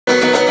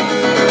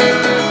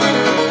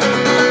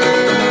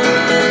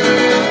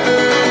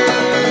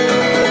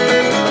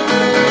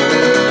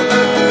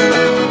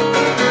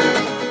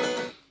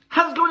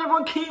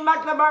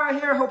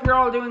Guitar here. Hope you're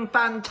all doing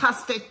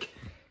fantastic.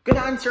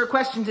 Gonna answer a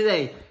question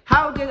today.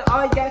 How did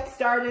I get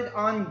started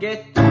on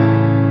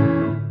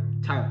guitar?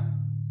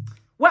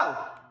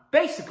 Well,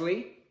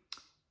 basically,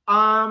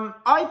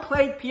 I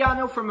played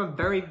piano from a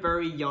very,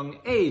 very young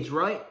age,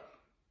 right?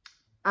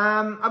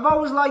 I've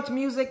always liked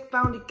music,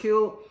 found it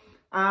cool.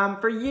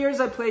 For years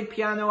I played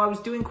piano. I was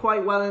doing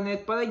quite well in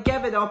it, but I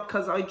gave it up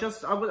because I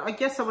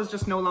guess I was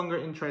just no longer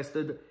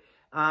interested.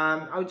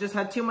 I just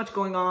had too much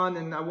going on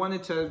and I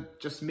wanted to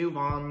just move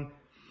on.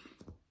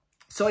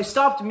 So I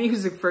stopped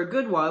music for a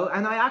good while,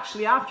 and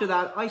after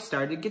that, I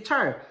started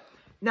guitar.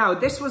 Now,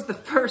 this was the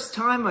first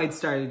time I'd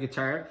started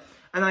guitar,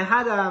 and I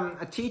had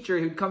a teacher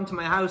who'd come to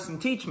my house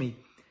and teach me.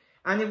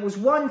 And it was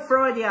one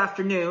Friday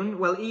afternoon,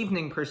 well,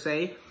 evening per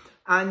se,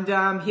 and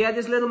he had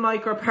his little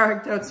micro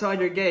parked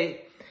outside our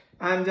gate,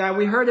 and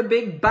we heard a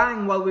big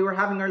bang while we were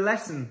having our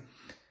lesson.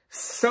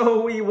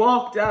 So we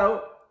walked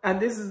out, and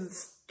this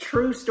is a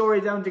true story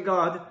down to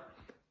God.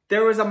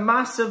 There was a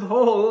massive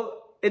hole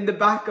in the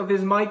back of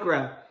his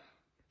micro.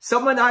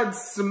 Someone had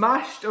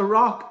smashed a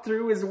rock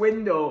through his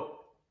window.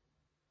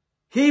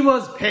 He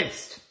was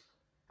pissed.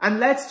 And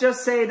let's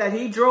just say that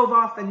he drove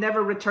off and never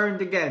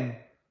returned again.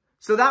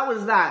 So that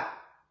was that.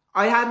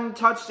 I hadn't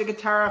touched a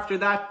guitar after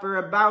that for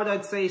about,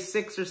 I'd say,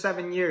 6 or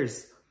 7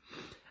 years.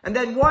 And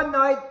then one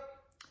night,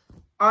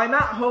 I'm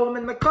at home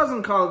and my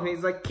cousin called me.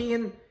 He's like,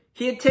 Cian,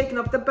 he had taken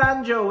up the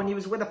banjo and he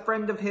was with a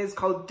friend of his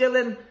called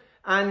Dylan.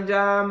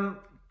 And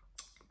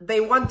they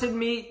wanted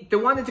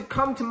to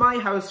come to my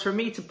house for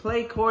me to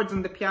play chords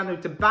on the piano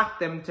to back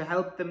them, to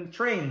help them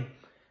train.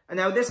 And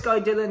now this guy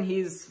Dylan,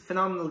 he's a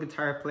phenomenal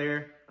guitar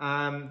player,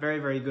 very,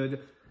 very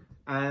good.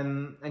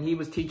 And he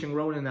was teaching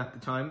Ronan at the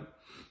time,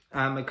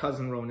 my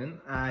cousin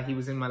Ronan. He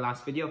was in my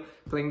last video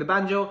playing the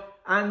banjo.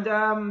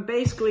 And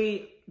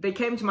basically, they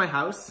came to my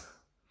house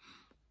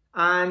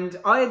and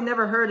I had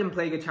never heard him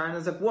play guitar. And I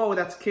was like, whoa,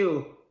 that's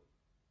cool.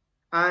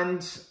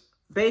 And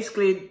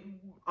basically,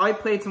 I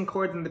played some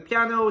chords on the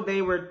piano,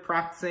 they were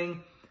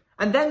practicing.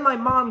 And then my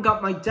mom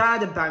got my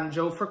dad a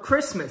banjo for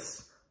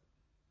Christmas.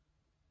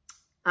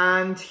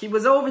 And he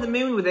was over the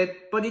moon with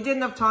it, but he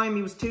didn't have time,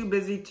 he was too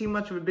busy, too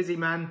much of a busy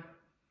man.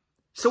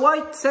 So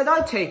I said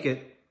I'd take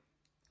it.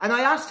 And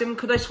I asked him,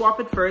 could I swap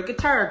it for a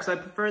guitar, because I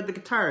preferred the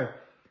guitar.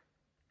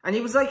 And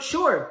he was like,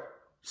 sure.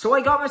 So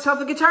I got myself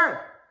a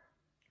guitar.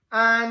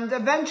 And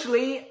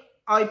eventually,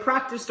 I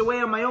practiced away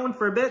on my own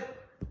for a bit.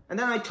 And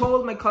then I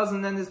told my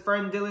cousin and his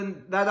friend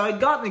Dylan that I'd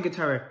gotten a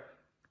guitar.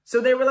 So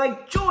they were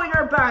like, join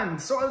our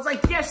band. So I was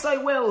like, yes, I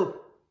will.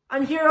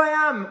 And here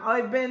I am.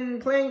 I've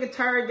been playing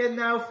guitar again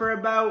now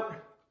for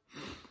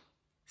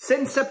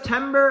since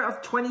September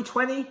of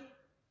 2020.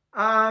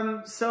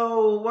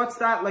 So what's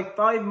that, like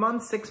 5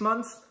 months, 6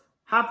 months,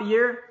 half a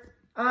year?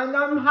 And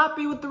I'm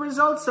happy with the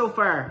results so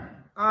far.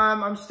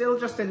 I'm still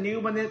just a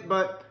noob on it,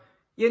 but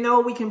you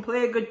know, we can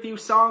play a good few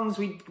songs.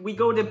 We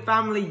go to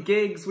family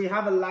gigs, we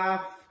have a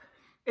laugh.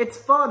 It's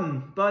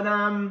fun, but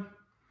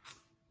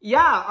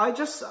yeah,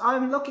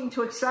 I'm looking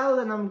to excel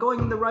and I'm going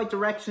in the right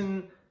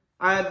direction.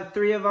 The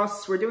three of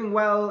us, we're doing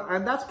well,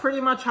 and that's pretty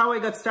much how I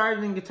got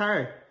started in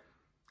guitar.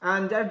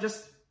 And I've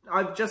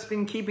just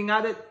been keeping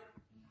at it.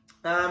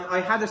 I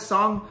had a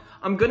song.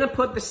 I'm gonna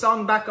put the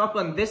song back up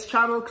on this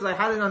channel because I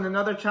had it on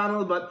another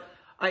channel, but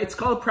it's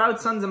called Proud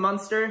Sons of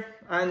Munster,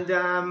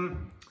 and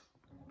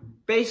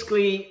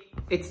basically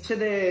it's to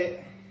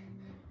the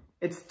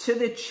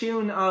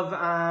tune of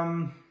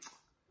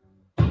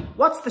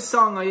what's the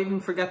song? I even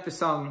forget the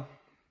song.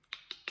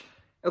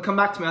 It'll come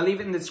back to me. I'll leave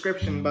it in the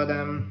description. But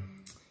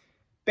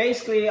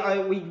basically,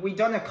 we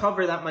done a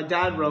cover that my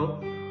dad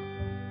wrote,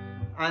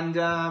 and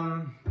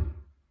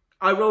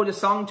I wrote a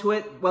song to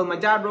it. Well, my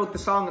dad wrote the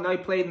song, and I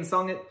played and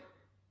sung it.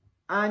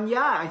 And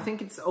yeah, I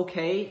think it's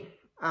okay.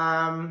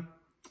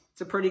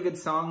 It's a pretty good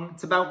song.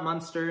 It's about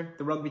Munster,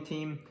 the rugby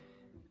team,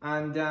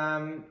 and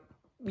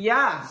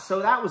yeah.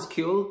 So that was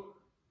cool.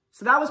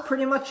 So that was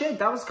pretty much it.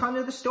 That was kind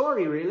of the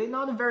story, really.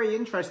 Not a very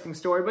interesting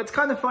story, but it's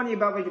kind of funny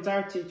about my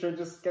guitar teacher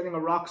just getting a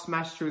rock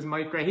smashed through his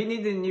micro. He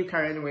needed a new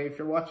car anyway. If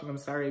you're watching, I'm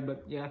sorry,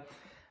 but yeah.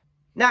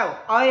 Now,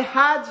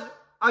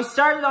 I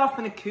started off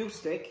an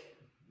acoustic.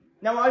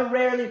 Now, I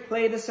rarely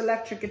play this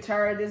electric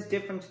guitar. It is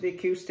different to the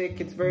acoustic.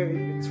 It's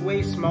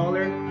way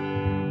smaller.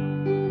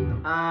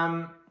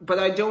 But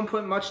I don't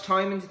put much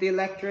time into the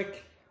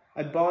electric.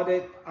 I bought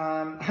it,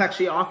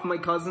 actually off my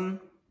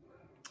cousin.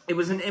 It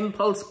was an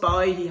impulse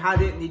buy. He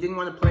had it and he didn't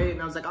want to play it.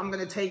 And I was like, I'm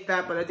going to take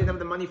that. But I didn't have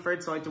the money for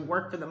it. So I had to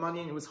work for the money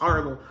and it was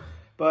horrible.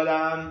 But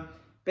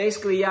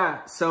basically,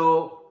 yeah.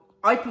 So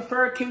I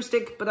prefer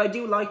acoustic, but I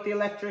do like the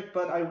electric.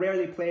 But I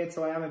rarely play it.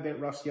 So I am a bit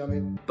rusty on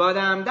it. But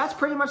that's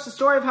pretty much the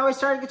story of how I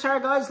started guitar,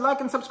 guys.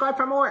 Like and subscribe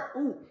for more.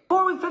 Ooh.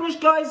 Before we finish,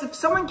 guys, if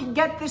someone can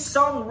get this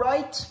song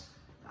right,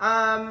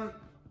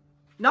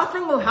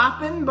 nothing will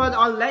happen. But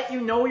I'll let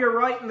you know you're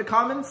right in the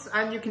comments.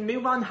 And you can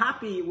move on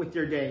happy with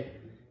your day.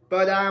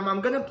 But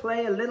I'm going to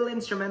play a little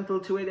instrumental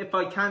to it if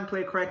I can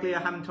play correctly. I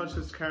haven't touched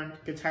this current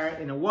guitar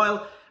in a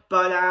while.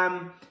 But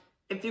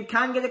if you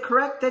can get it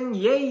correct, then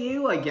yay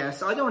you, I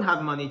guess. I don't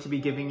have money to be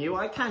giving you.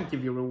 I can't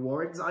give you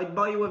rewards. I'd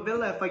buy you a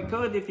villa if I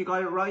could, if you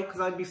got it right, because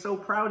I'd be so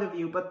proud of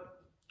you. But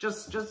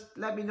just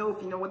let me know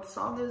if you know what the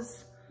song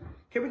is.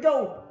 Here we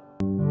go.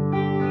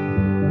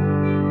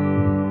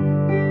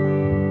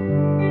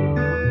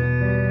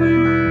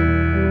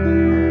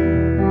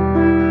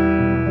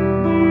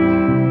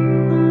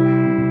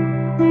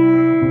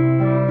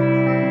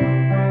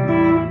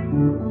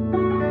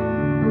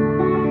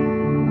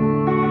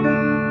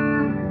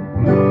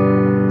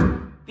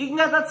 If you can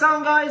get that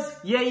song, guys,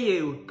 yay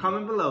you.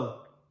 Comment below.